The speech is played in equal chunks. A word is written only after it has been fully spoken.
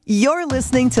You're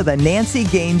listening to The Nancy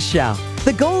Gaines Show.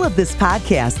 The goal of this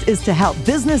podcast is to help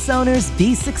business owners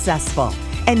be successful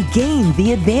and gain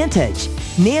the advantage.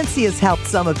 Nancy has helped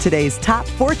some of today's top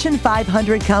Fortune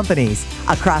 500 companies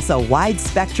across a wide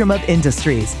spectrum of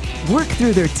industries work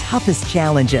through their toughest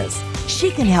challenges.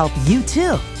 She can help you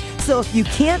too. So if you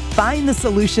can't find the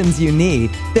solutions you need,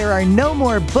 there are no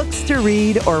more books to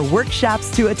read or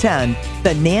workshops to attend.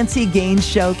 The Nancy Gaines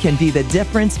Show can be the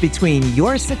difference between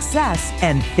your success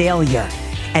and failure.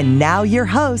 And now your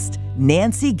host,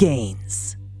 Nancy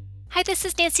Gaines. Hi, this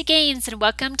is Nancy Gaines, and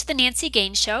welcome to the Nancy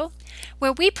Gaines Show,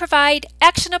 where we provide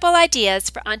actionable ideas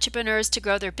for entrepreneurs to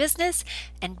grow their business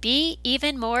and be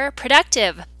even more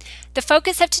productive. The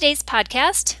focus of today's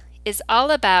podcast is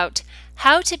all about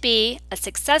how to be a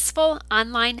successful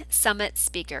online summit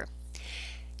speaker.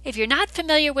 If you're not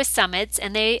familiar with summits,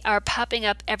 and they are popping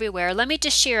up everywhere, let me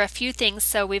just share a few things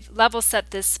so we've level set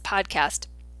this podcast.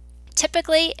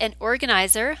 Typically, an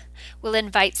organizer will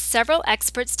invite several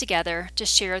experts together to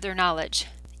share their knowledge.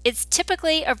 It's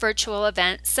typically a virtual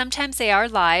event. Sometimes they are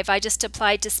live. I just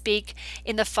applied to speak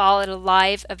in the fall at a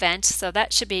live event, so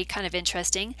that should be kind of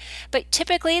interesting. But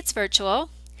typically it's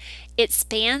virtual. It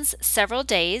spans several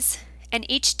days, and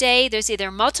each day there's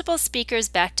either multiple speakers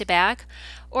back to back,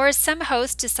 or some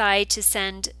hosts decide to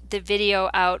send the video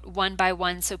out one by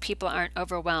one so people aren't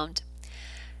overwhelmed.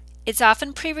 It's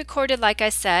often pre-recorded, like I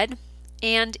said,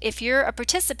 and if you're a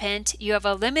participant, you have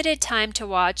a limited time to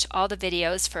watch all the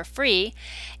videos for free,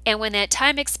 and when that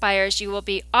time expires, you will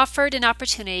be offered an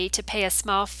opportunity to pay a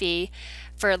small fee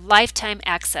for lifetime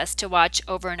access to watch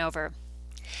over and over.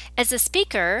 As a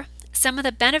speaker, some of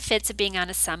the benefits of being on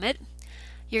a summit: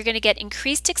 you're going to get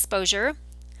increased exposure,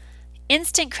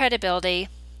 instant credibility,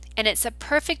 and it's a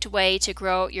perfect way to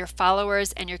grow your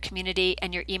followers and your community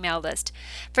and your email list.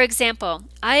 For example,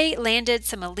 I landed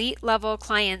some elite level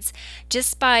clients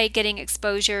just by getting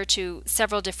exposure to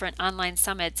several different online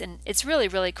summits, and it's really,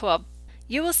 really cool.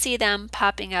 You will see them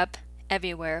popping up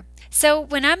everywhere. So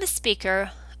when I'm a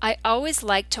speaker, I always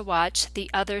like to watch the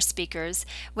other speakers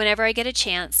whenever I get a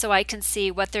chance so I can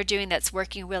see what they're doing that's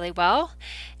working really well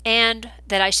and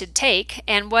that I should take,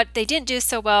 and what they didn't do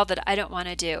so well that I don't want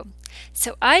to do.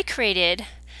 So I created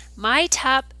my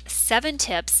top 7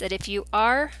 tips that if you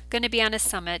are going to be on a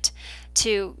summit,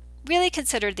 to really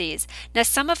consider these. Now,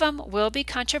 some of them will be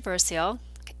controversial.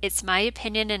 It's my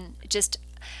opinion, and just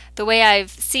the way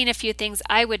I've seen a few things,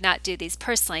 I would not do these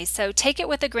personally. So take it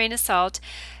with a grain of salt.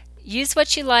 Use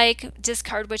what you like,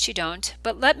 discard what you don't,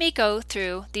 but let me go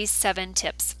through these 7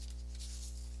 tips.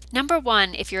 Number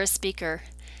 1, if you're a speaker,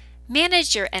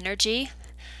 manage your energy.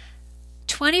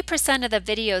 20% of the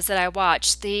videos that I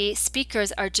watch, the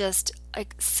speakers are just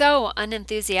so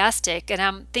unenthusiastic, and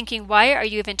I'm thinking, why are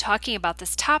you even talking about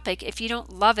this topic if you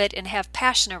don't love it and have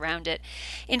passion around it?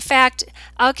 In fact,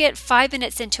 I'll get 5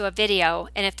 minutes into a video,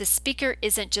 and if the speaker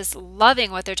isn't just loving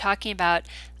what they're talking about,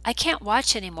 I can't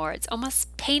watch anymore. It's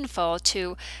almost painful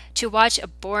to watch a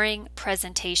boring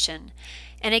presentation.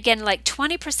 And again, like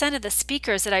 20% of the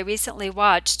speakers that I recently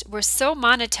watched were so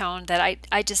monotone that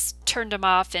I just turned them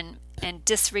off and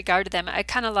disregarded them. I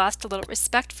kind of lost a little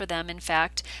respect for them, in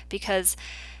fact, because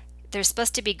they're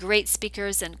supposed to be great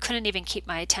speakers and couldn't even keep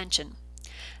my attention.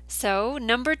 So,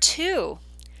 number 2,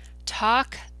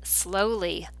 talk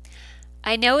slowly.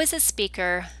 I know as a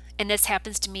speaker, and this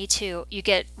happens to me too, you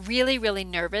get really, really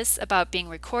nervous about being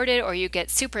recorded, or you get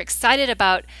super excited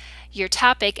about your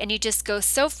topic and you just go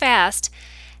so fast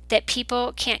that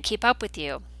people can't keep up with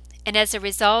you. And as a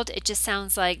result, it just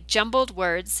sounds like jumbled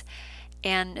words,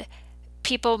 and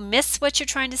people miss what you're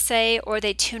trying to say, or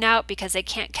they tune out because they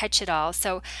can't catch it all.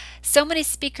 So many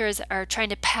speakers are trying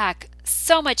to pack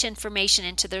so much information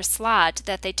into their slot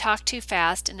that they talk too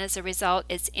fast, and as a result,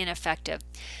 it's ineffective.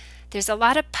 There's a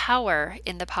lot of power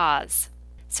in the pause.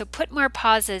 So put more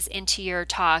pauses into your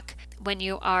talk when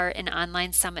you are an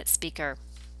online summit speaker.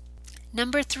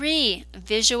 Number 3,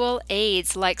 visual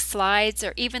aids like slides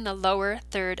or even the lower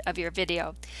third of your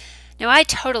video. Now, I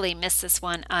totally missed this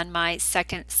one on my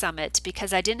second summit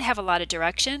because I didn't have a lot of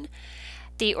direction.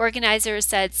 The organizer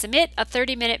said, submit a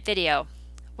 30-minute video.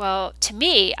 Well, to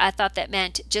me, I thought that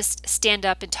meant just stand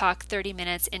up and talk 30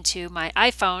 minutes into my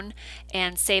iPhone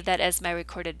and save that as my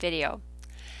recorded video.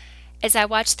 As I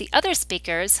watched the other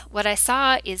speakers, what I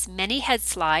saw is many had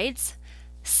slides.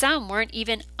 Some weren't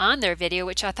even on their video,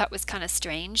 which I thought was kind of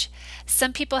strange.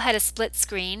 Some people had a split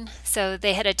screen, so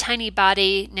they had a tiny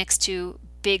body next to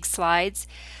big slides.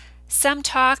 Some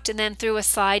talked and then threw a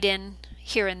slide in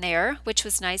here and there, which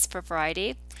was nice for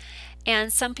variety.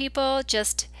 And some people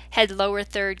just had lower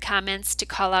third comments to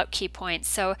call out key points.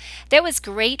 So that was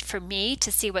great for me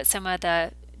to see what some of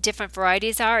the different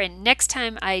varieties are. And next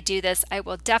time I do this, I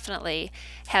will definitely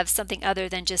have something other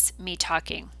than just me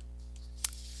talking.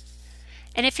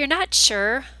 And if you're not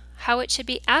sure how it should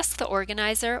be, ask the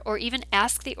organizer, or even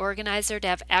ask the organizer to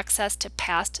have access to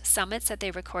past summits that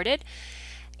they recorded.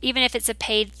 Even if it's a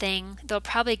paid thing, they'll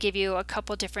probably give you a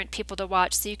couple different people to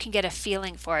watch so you can get a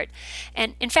feeling for it.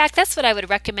 And in fact, that's what I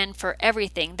would recommend for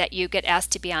everything that you get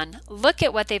asked to be on. Look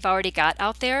at what they've already got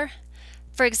out there.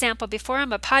 For example, before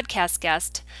I'm a podcast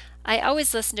guest, I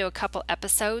always listen to a couple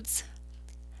episodes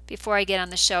before I get on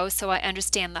the show, so I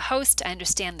understand the host, I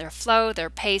understand their flow, their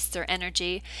pace, their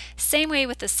energy. Same way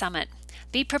with the summit.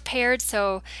 Be prepared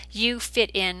so you fit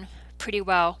in pretty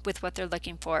well with what they're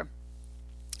looking for.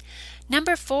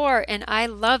 Number 4, and I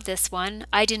love this one.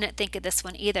 I didn't think of this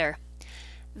one either.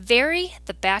 Vary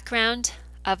the background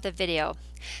of the video.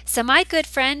 So my good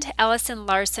friend Allison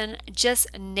Larson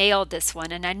just nailed this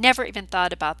one, and I never even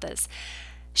thought about this.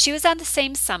 She was on the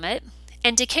same summit,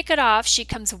 and to kick it off, she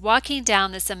comes walking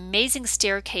down this amazing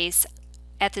staircase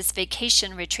at this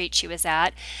vacation retreat she was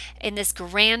at in this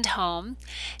grand home,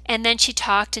 and then she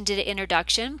talked and did an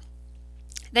introduction.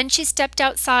 Then she stepped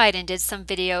outside and did some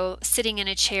video sitting in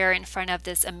a chair in front of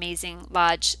this amazing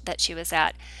lodge that she was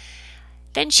at.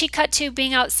 Then she cut to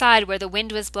being outside where the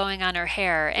wind was blowing on her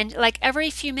hair, and like every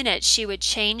few minutes she would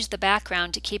change the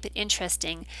background to keep it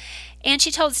interesting. And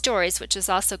she told stories, which was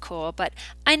also cool, but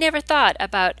I never thought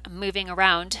about moving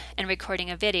around and recording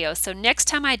a video. So next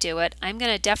time I do it, I'm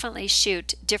going to definitely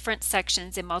shoot different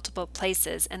sections in multiple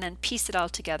places and then piece it all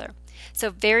together. So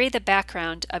vary the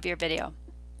background of your video.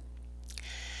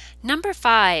 Number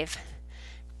 5,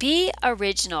 be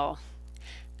original.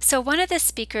 So one of the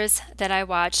speakers that I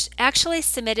watched actually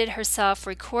submitted herself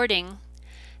recording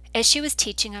as she was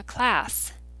teaching a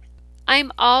class.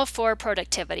 I'm all for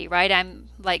productivity, right? I'm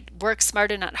like work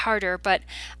smarter, not harder, but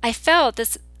I felt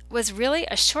this was really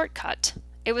a shortcut.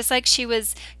 It was like she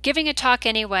was giving a talk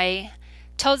anyway,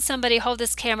 told somebody, hold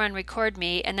this camera and record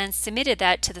me, and then submitted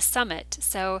that to the summit.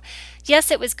 So yes,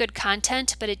 it was good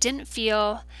content, but it didn't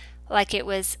feel like it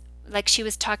was like she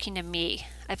was talking to me.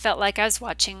 I felt like I was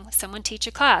watching someone teach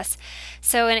a class.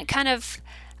 So, and it kind of,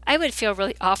 I would feel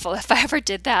really awful if I ever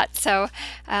did that. So,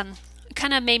 it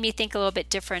kind of made me think a little bit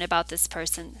different about this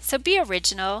person. So be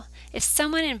original. If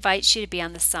someone invites you to be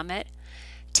on the summit,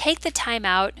 take the time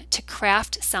out to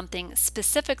craft something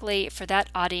specifically for that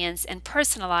audience and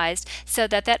personalized so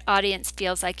that that audience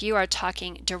feels like you are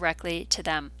talking directly to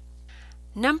them.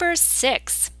 Number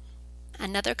 6,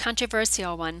 another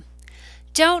controversial one.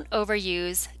 Don't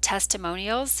overuse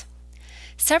testimonials.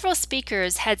 Several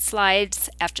speakers had slides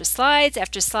after slides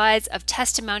after slides of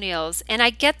testimonials, and I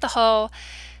get the whole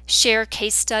share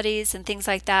case studies and things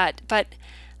like that, but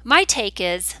my take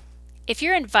is if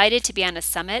you're invited to be on a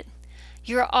summit,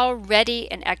 you're already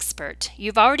an expert.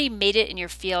 You've already made it in your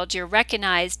field. You're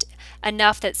recognized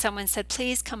enough that someone said,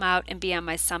 please come out and be on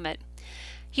my summit.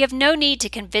 You have no need to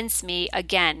convince me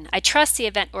again. I trust the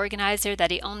event organizer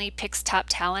that he only picks top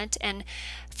talent, and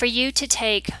for you to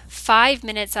take 5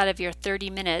 minutes out of your 30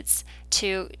 minutes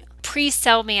to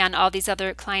pre-sell me on all these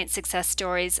other client success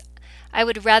stories, I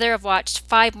would rather have watched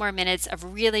 5 more minutes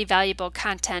of really valuable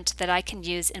content that I can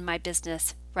use in my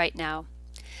business right now.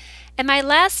 And my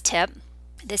last tip,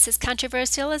 this is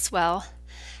controversial as well,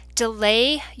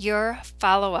 delay your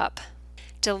follow-up.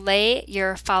 Delay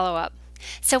your follow-up.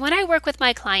 So when I work with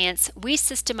my clients, we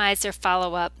systemize their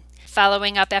follow-up.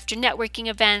 Following up after networking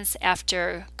events,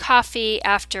 after coffee,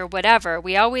 after whatever.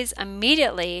 We always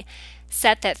immediately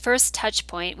set that first touch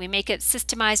point. We make it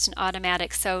systemized and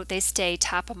automatic so they stay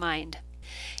top of mind.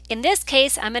 In this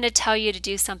case, I'm going to tell you to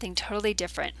do something totally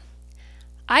different.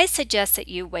 I suggest that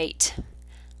you wait.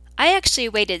 I actually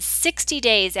waited 60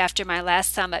 days after my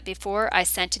last summit before I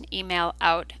sent an email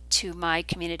out to my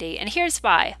community. And here's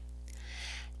why.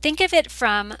 Think of it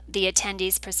from the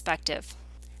attendees' perspective.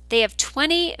 They have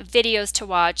 20 videos to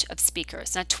watch of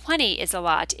speakers. Now 20 is a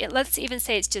lot. Let's even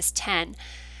say it's just 10.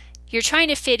 You're trying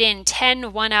to fit in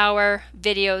 10 one-hour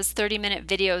videos, 30-minute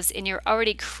videos in your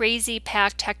already crazy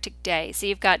packed, hectic day. So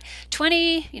you've got 10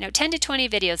 to 20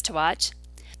 videos to watch.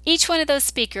 Each one of those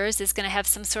speakers is going to have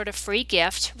some sort of free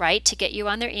gift, right, to get you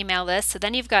on their email list. So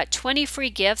then you've got 20 free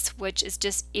gifts, which is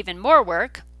just even more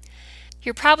work.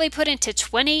 You're probably put into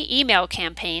 20 email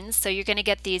campaigns, so you're going to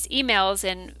get these emails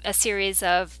in a series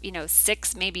of,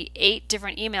 6, maybe 8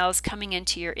 different emails coming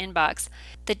into your inbox.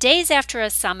 The days after a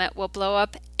summit will blow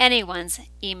up anyone's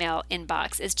email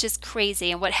inbox. It's just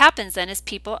crazy. And what happens then is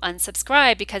people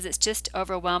unsubscribe because it's just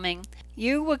overwhelming.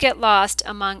 You will get lost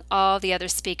among all the other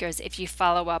speakers if you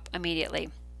follow up immediately.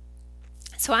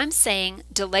 So I'm saying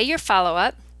delay your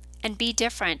follow-up and be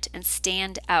different and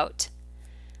stand out.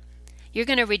 you're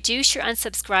going to reduce your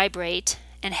unsubscribe rate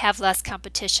and have less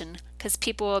competition, because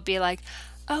people will be like,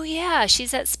 oh yeah, she's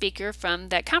that speaker from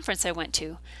that conference I went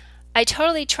to. I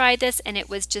totally tried this and it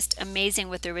was just amazing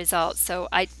with the results. So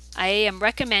I am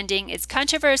recommending, it's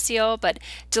controversial, but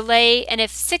delay. And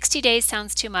if 60 days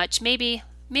sounds too much, maybe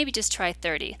just try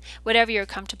 30, whatever you're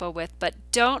comfortable with, but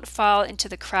don't fall into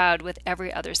the crowd with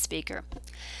every other speaker.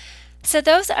 So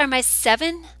those are my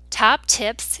 7 top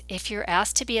tips if you're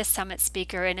asked to be a summit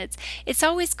speaker. And it's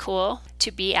always cool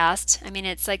to be asked. I mean,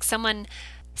 it's like someone's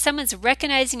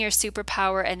recognizing your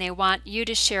superpower and they want you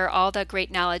to share all the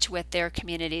great knowledge with their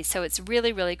community. So it's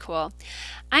really, really cool.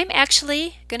 I'm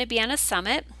actually going to be on a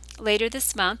summit later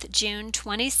this month, June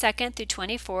 22nd through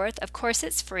 24th. Of course,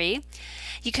 it's free.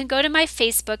 You can go to my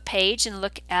Facebook page and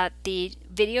look at the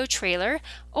video trailer,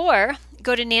 or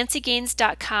go to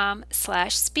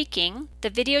nancygaines.com/speaking. The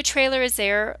video trailer is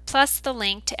there, plus the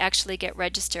link to actually get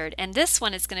registered. And this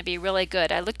one is going to be really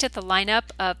good. I looked at the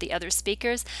lineup of the other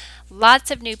speakers. Lots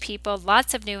of new people,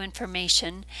 lots of new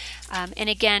information. And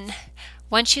again,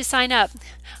 once you sign up,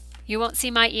 you won't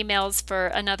see my emails for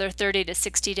another 30 to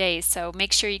 60 days. So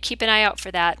make sure you keep an eye out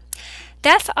for that.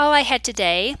 That's all I had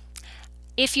today.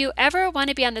 If you ever want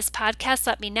to be on this podcast,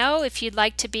 let me know. If you'd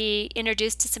like to be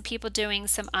introduced to some people doing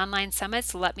some online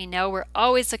summits, let me know. We're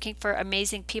always looking for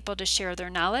amazing people to share their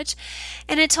knowledge.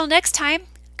 And until next time,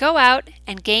 go out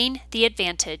and gain the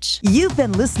advantage. You've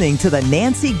been listening to The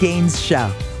Nancy Gaines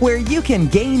Show, where you can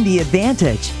gain the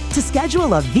advantage. To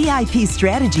schedule a VIP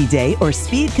strategy day or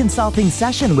speed consulting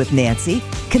session with Nancy,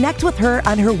 connect with her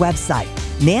on her website,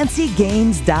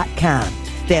 nancygaines.com.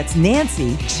 That's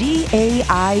Nancy,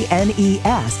 GAINES.com.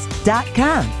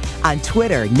 On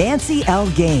Twitter, Nancy L.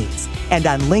 Gaines. And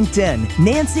on LinkedIn,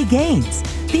 Nancy Gaines.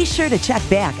 Be sure to check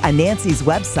back on Nancy's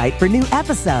website for new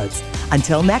episodes.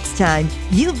 Until next time,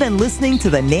 you've been listening to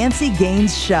The Nancy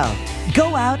Gaines Show.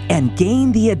 Go out and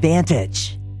gain the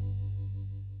advantage.